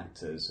both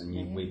actors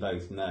and we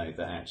both know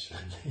that actually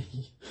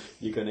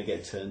you're going to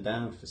get turned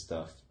down for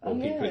stuff, or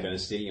people are going to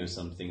see you in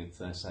something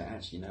and say,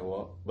 actually, you know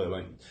what,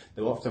 well,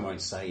 they often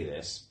won't say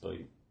this, but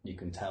you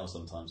can tell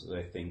sometimes that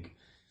they think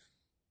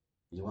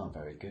you weren't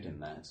very good in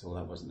that, or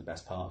that wasn't the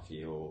best part for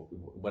you, or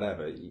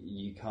whatever.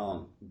 You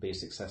can't be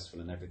successful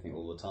in everything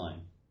all the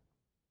time.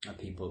 And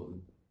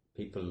people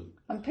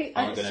aren't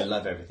going to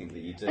love everything that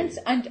you do.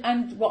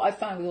 And what I've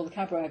found with all the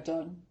cabaret I've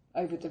done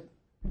over the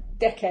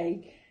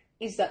decade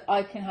is that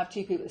I can have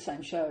two people at the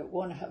same show,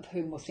 one of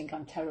whom will think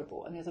I'm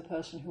terrible, and the other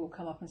person who will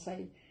come up and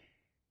say,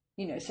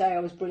 you know, say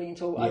I was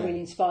brilliant, or I really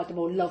inspired them,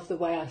 or love the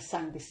way I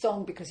sang this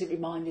song because it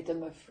reminded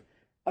them of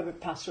a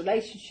past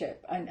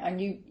relationship.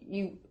 And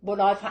you what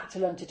I've had to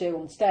learn to do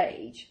on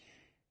stage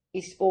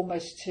is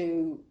almost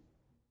to,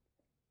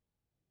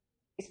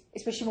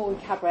 especially more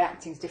with cabaret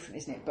acting is different,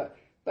 isn't it? But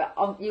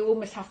you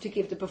almost have to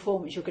give the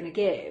performance you're going to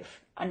give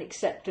and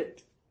accept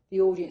that the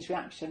audience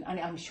reaction, and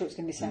I'm sure it's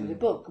going to be the same with the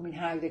book. I mean,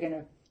 how they're going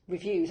to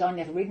reviews. I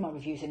never read my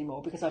reviews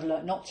anymore because I've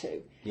learnt not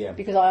to. Yeah.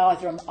 Because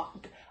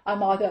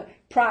I'm either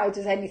proud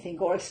as anything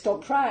or I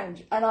stomp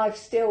round. And I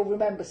still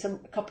remember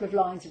a couple of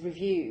lines of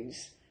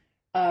reviews,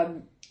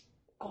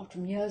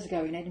 from years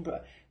ago in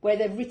Edinburgh, where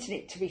they've written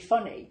it to be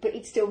funny, but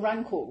it still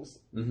rankles.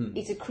 Mm-hmm.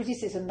 It's a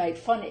criticism made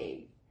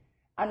funny.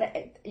 And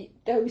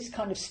those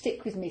kind of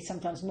stick with me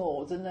sometimes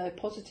more than the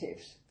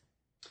positives.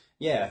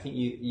 Yeah, I think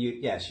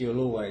you'll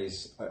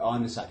always.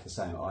 I'm exactly the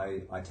same.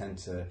 I tend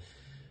to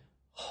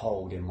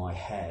hold in my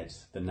head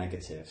the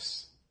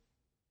negatives,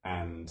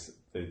 and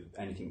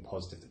anything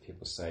positive that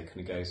people say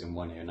kind of goes in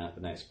one ear and out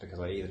the next, because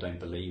I either don't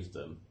believe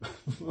them,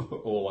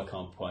 or I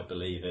can't quite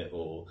believe it,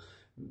 or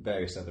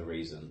various other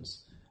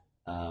reasons.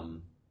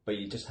 But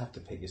you just have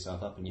to pick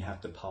yourself up, and you have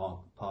to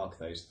park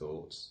those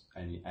thoughts,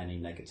 any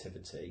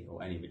negativity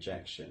or any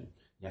rejection.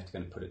 You have to go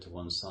and put it to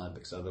one side,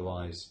 because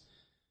otherwise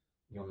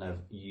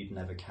you'd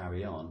never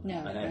carry on. No,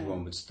 and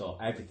everyone would stop.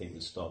 Everything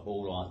would stop.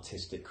 All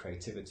artistic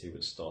creativity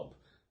would stop.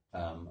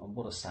 And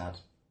what a sad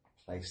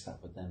place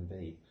that would then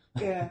be.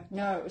 Yeah,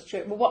 no, it was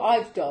true. Well, what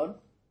I've done,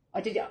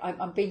 I've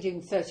been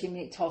doing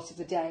 30-minute tasks of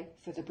the day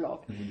for the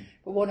blog,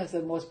 but one of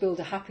them was build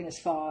a happiness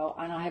file,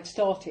 and I have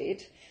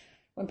started.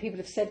 When people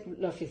have said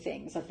lovely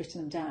things, I've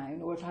written them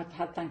down, or I've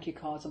had thank you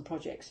cards on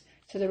projects,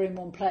 so they're in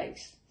one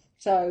place.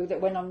 So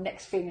that when I'm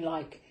next feeling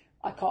like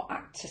I can't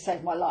act to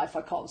save my life,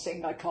 I can't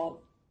sing, I can't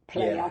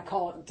play, I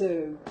can't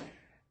do,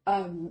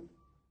 then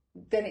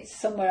it's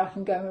somewhere I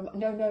can go,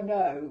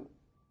 no.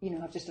 You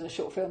know, I've just done a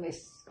short film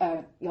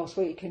last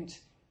week, and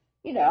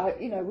we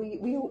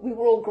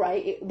were all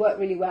great. It worked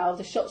really well.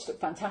 The shots look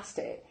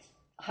fantastic.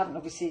 I haven't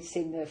obviously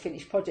seen the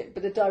finished project,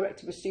 but the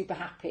director was super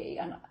happy,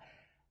 and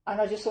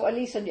I just thought, at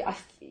least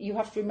you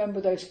have to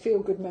remember those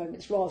feel-good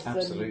moments rather than...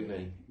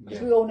 Absolutely.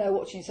 Because we all know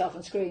watching yourself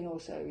on screen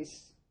also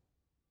is...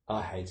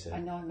 I hate it. I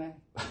know, man.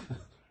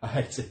 I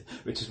hate it,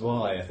 which is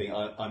why I think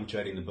I'm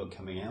dreading the book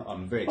coming out.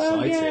 I'm very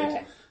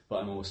excited, but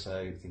I'm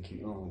also thinking,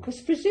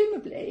 Because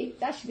presumably,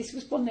 actually, this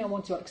was one thing I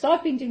wanted to... Because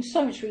I've been doing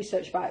so much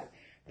research about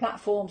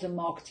platforms and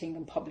marketing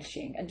and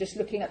publishing and just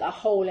looking at that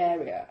whole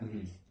area.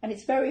 Mm-hmm. And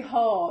it's very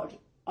hard,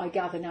 I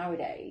gather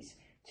nowadays,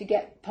 to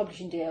get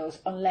publishing deals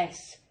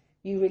unless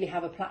you really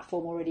have a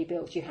platform already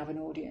built, you have an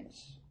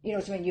audience. You know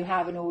what I mean? You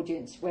have an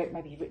audience where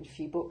maybe you've written a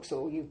few books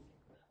or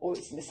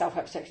it's in the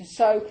self-help section.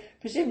 So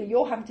presumably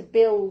you're having to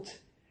build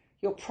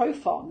your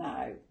profile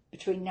now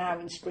between now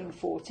and spring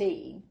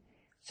 14,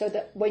 so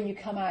that when you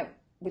come out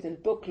with a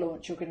book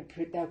launch, they're going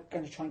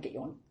to try and get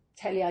you on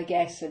telly, I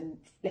guess, and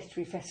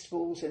literary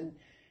festivals and...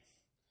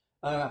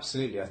 Oh,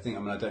 absolutely. I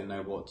don't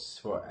know what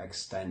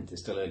extent,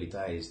 it's still early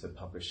days, the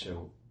publisher,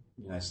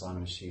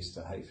 Simon &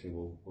 Schuster, hopefully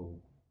will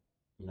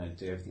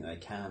do everything they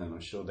can, and I'm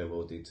sure they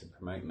will do to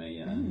promote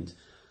me.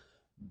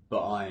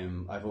 But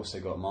I've also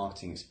got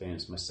marketing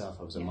experience myself.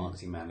 I was a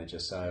marketing manager,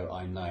 so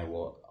I know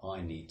what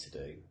I need to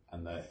do,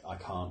 and that I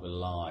can't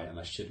rely, and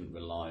I shouldn't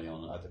rely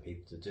on other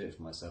people to do it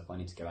for myself. I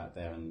need to go out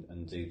there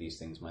and do these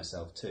things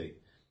myself too.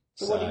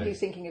 So what are you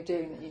thinking of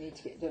doing that you need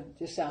to get done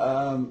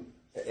yourself?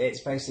 It's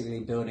basically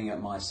building up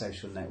my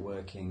social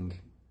networking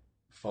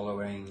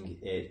following.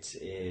 It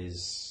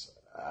is,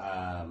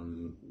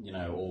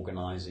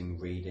 organising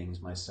readings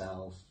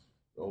myself.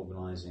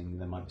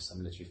 There might be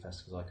some literary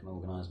festivals I can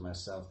organise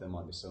myself. There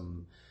might be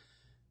some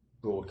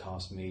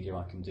broadcast media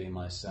I can do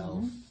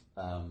myself.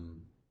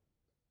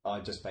 I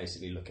just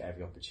basically look at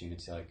every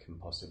opportunity I can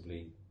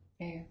possibly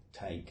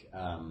take.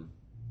 And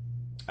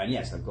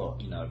yes, I've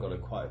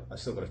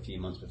still got a few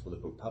months before the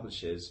book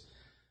publishes,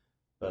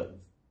 but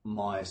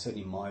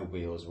certainly my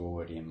wheels are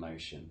already in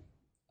motion.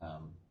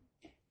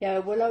 I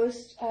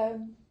was.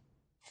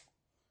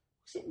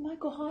 Was it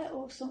Michael Hyatt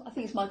or something? I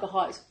think it's Michael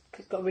Hyatt.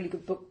 He's got a really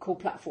good book called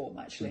Platform,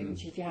 actually,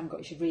 which if you haven't got,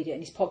 you should read it.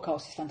 And his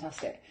podcast is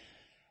fantastic.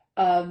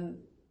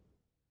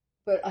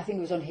 But I think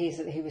it was on his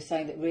that he was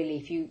saying that really,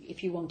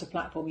 if you want a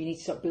platform, you need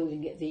to start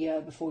building it the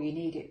year before you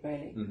need it,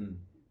 really,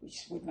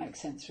 which would make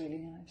sense,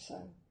 really.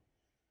 So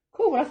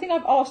cool. Well, I think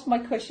I've asked my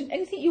question.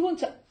 Anything you want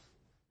to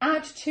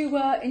add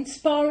to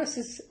inspire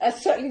us,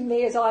 as certainly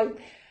me, as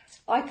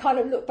I kind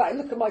of look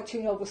at my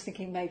two novels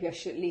thinking maybe I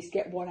should at least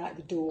get one out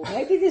the door.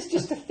 Maybe there's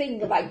just a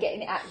thing about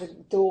getting it out the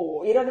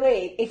door. You know what I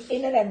mean? It's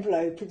in an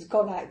envelope, it's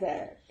gone out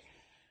there.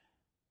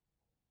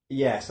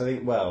 Yes, I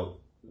think,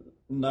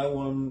 no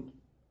one...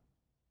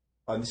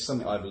 this is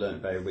something I've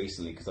learned very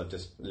recently, because I've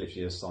just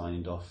literally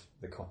signed off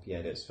the copy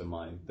edits for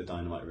the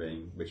Dynamite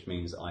Ring, which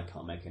means I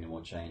can't make any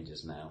more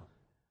changes now.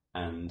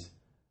 And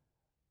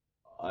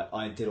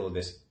I did all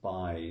this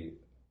by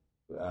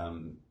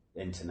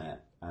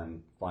internet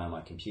and via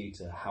my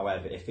computer.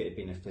 However, if it had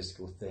been a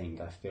physical thing,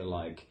 I feel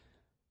like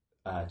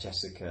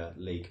Jessica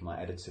Leake, my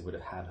editor, would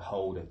have had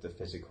hold of the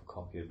physical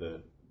copy of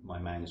my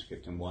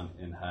manuscript in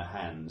her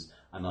hands,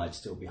 and I'd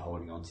still be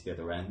holding on to the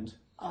other end.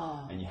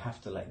 And you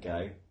have to let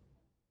go.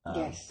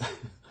 Yes.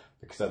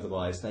 Because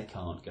otherwise they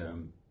can't go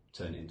and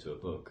turn it into a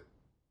book.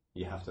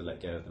 You have to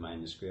let go of the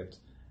manuscript,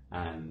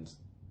 and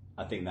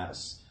I think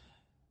that's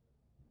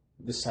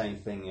the same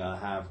thing I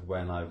have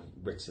when I've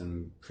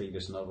written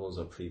previous novels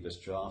or previous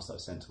drafts that I've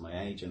sent to my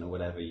agent or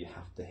whatever. You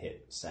have to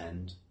hit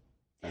send.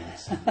 You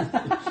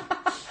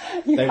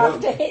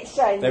have to hit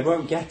send. They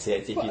won't get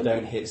it if you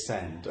don't hit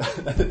send.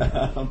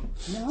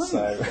 Nice.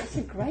 That's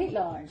a great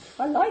line.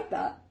 I like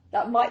that.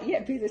 That might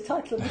yet be the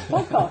title of this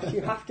podcast.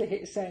 You have to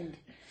hit send.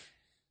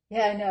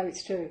 Yeah, no,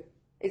 it's true.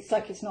 It's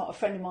like, it's not a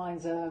friend of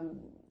mine's a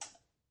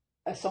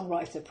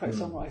songwriter,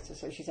 pro-songwriter,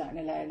 so she's out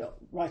in LA a lot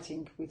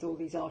writing with all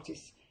these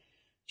artists.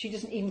 She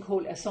doesn't even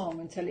call it a song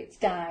until it's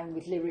down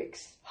with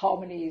lyrics,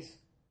 harmonies.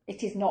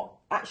 It is not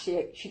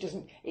actually. She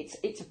doesn't. It's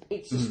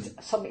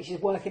just something she's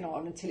working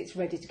on until it's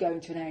ready to go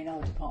into an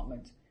A&R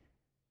department.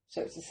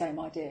 So it's the same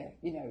idea,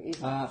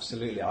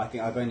 Absolutely. I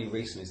think I've only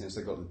recently, since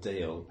I got the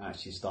deal,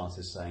 actually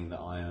started saying that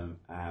I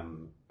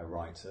am a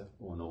writer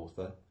or an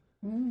author,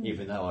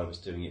 even though I was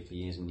doing it for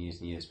years and years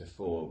and years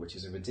before, which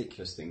is a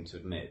ridiculous thing to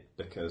admit,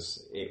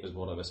 because it was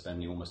what I was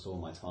spending almost all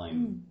my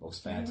time or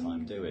spare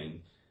time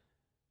doing.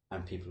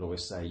 And people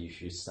always say you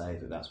should say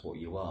that that's what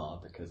you are,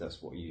 because that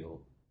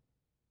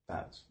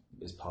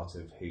is part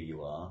of who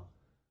you are.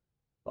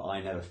 But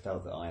I never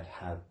felt that I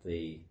had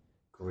the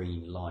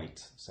green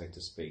light, so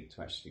to speak,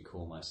 to actually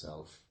call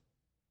myself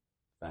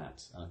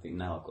that. And I think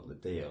now I've got the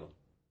deal,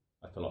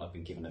 I feel like I've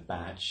been given a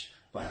badge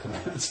by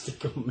a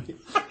stick on me.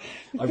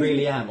 I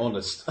really am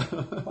honest.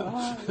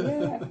 Wow,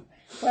 yeah.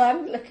 Well,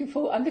 I'm looking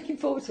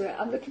forward to it.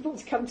 I'm looking forward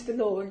to coming to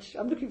the launch.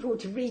 I'm looking forward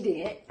to reading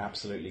it.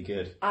 Absolutely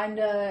good. And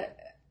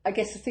I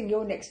guess the thing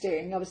you're next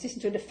doing, I was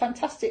listening to a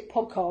fantastic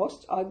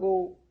podcast.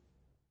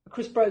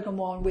 Chris Brogan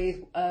one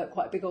with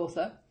quite a big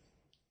author.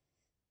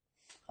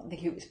 I don't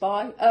think who it was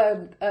by.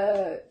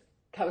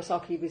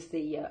 Kawasaki was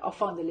the. I'll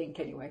find the link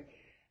anyway.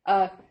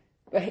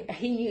 But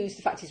he used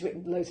the fact he's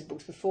written loads of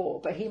books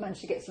before, but he managed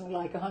to get something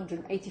like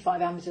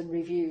 185 Amazon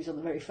reviews on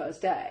the very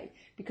first day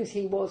because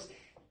he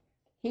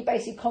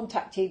basically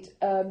contacted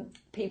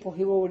people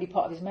who were already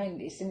part of his mailing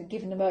list and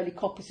given them early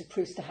copies of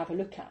proofs to have a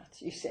look at,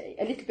 you see.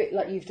 A little bit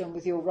like you've done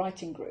with your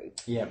writing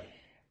group. Yeah.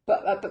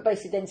 But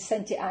basically then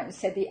sent it out and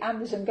said, the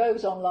Amazon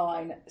goes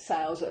online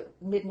sales at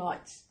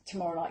midnight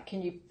tomorrow night.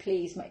 Can you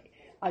please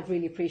I'd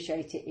really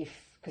appreciate it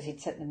because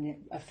he'd sent them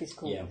a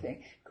physical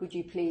thing. Could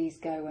you please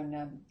go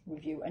and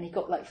review? And he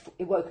got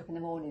he woke up in the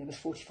morning, there was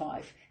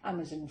 45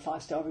 Amazon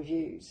 5-star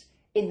reviews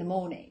in the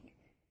morning.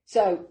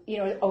 So,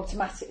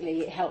 automatically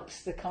it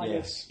helps the kind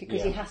of,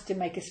 because he has to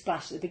make a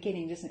splash at the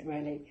beginning, doesn't it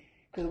really?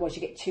 Because otherwise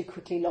you get too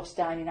quickly lost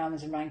down in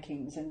Amazon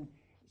rankings and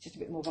it's just a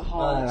bit more of a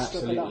hard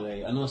struggle.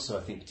 Absolutely. And also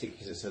I think particularly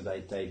because it's a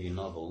debut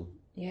novel,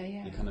 you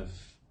they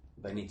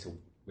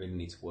really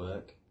need to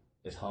work.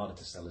 It's harder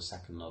to sell a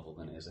second novel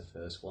than it is a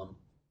first one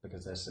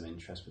because there's some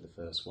interest with the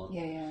first one.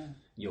 Yeah.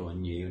 You're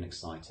new and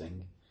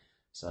exciting.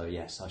 So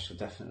yes, I shall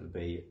definitely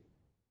be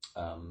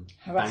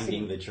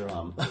banging the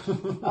drum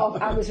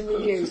of Amazon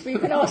reviews. But you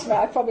can ask me.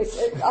 I promise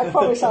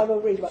I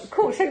will read about it.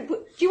 Cool. So,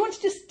 do you want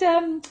to just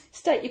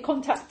state your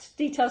contact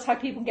details, how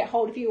people can get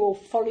hold of you or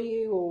follow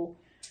you, or?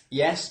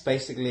 Yes,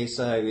 basically.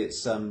 So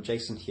it's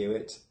Jason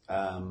Hewitt,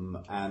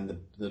 and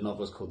the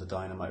novel is called The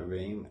Dynamite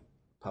Room,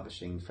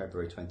 publishing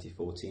February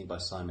 2014 by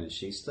Simon &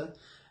 Schuster.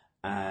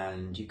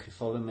 And you can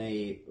follow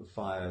me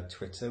via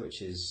Twitter,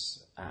 which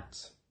is at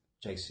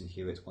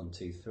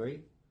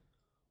JasonHewitt123,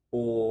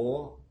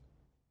 or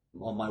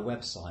on my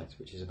website,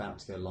 which is about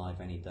to go live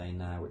any day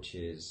now, which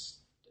is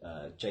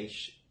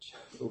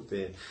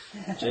Jason-Hewitt,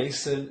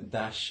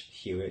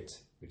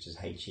 which is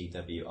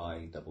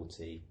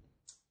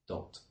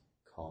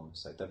HEWITT.com.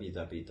 So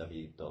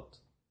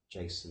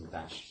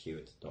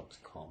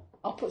www.jason-hewitt.com.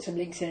 I'll put some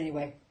links in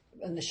anyway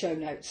in the show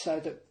notes so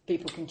that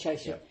people can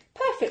chase you.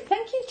 Perfect.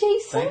 Thank you,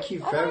 Jason. Thank you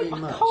very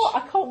much.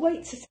 I can't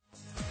wait to.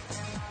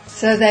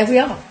 So there we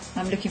are.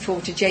 I'm looking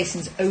forward to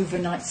Jason's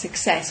overnight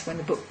success when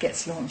the book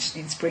gets launched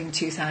in spring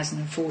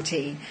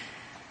 2014.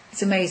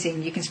 It's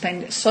amazing. You can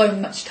spend so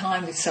much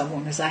time with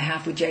someone as I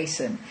have with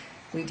Jason.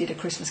 We did A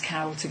Christmas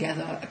Carol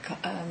together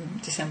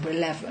December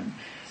 11.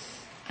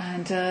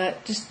 And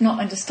just not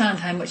understand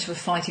how much of a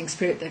fighting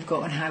spirit they've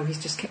got and how he's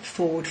just kept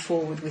forward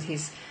with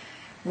his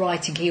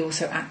writing. He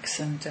also acts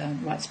and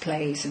writes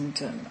plays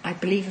and I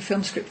believe a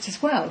film script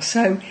as well.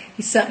 So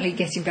he's certainly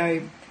getting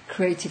very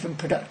creative and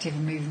productive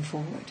and moving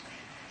forward.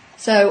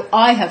 So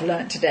I have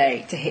learnt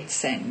today to hit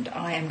send.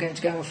 I am going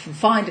to go off and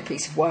find a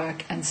piece of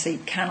work and see,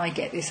 can I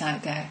get this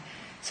out there?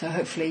 So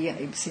hopefully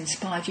it's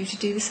inspired you to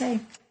do the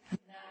same.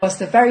 That was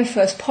the very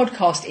first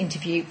podcast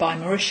interview by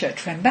Marisha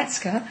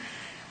Trembetska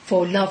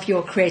for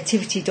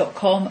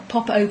loveyourcreativity.com.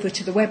 Pop over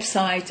to the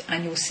website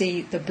and you'll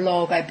see the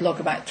blog. I blog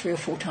about 3 or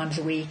 4 times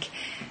a week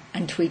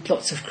and tweet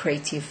lots of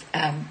creative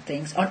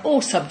things on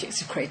all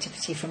subjects of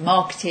creativity, from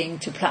marketing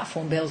to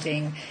platform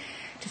building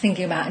to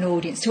thinking about an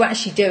audience to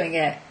actually doing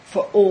it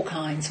for all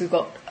kinds. We've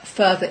got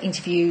further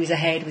interviews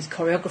ahead with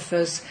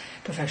choreographers,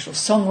 professional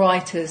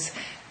songwriters,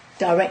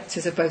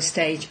 directors of both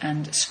stage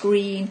and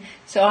screen.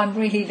 So I'm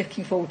really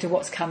looking forward to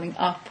what's coming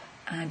up.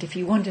 And if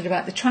you wondered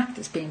about the track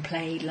that's being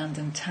played,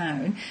 London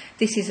Town,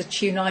 this is a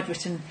tune I'd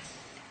written,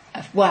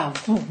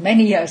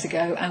 many years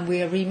ago, and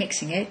we're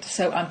remixing it.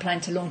 So I'm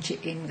planning to launch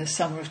it in the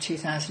summer of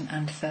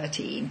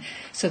 2013.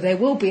 So there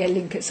will be a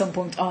link at some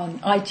point on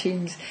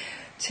iTunes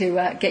to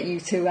get you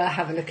to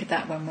have a look at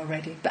that when we're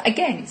ready. But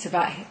again, it's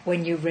about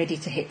when you're ready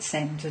to hit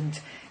send, and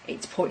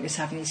it's pointless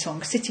having these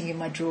songs sitting in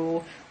my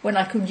drawer when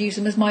I could use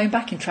them as my own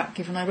backing track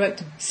given I wrote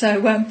them.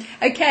 So,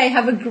 okay,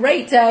 have a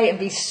great day and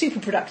be super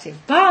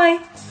productive.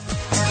 Bye!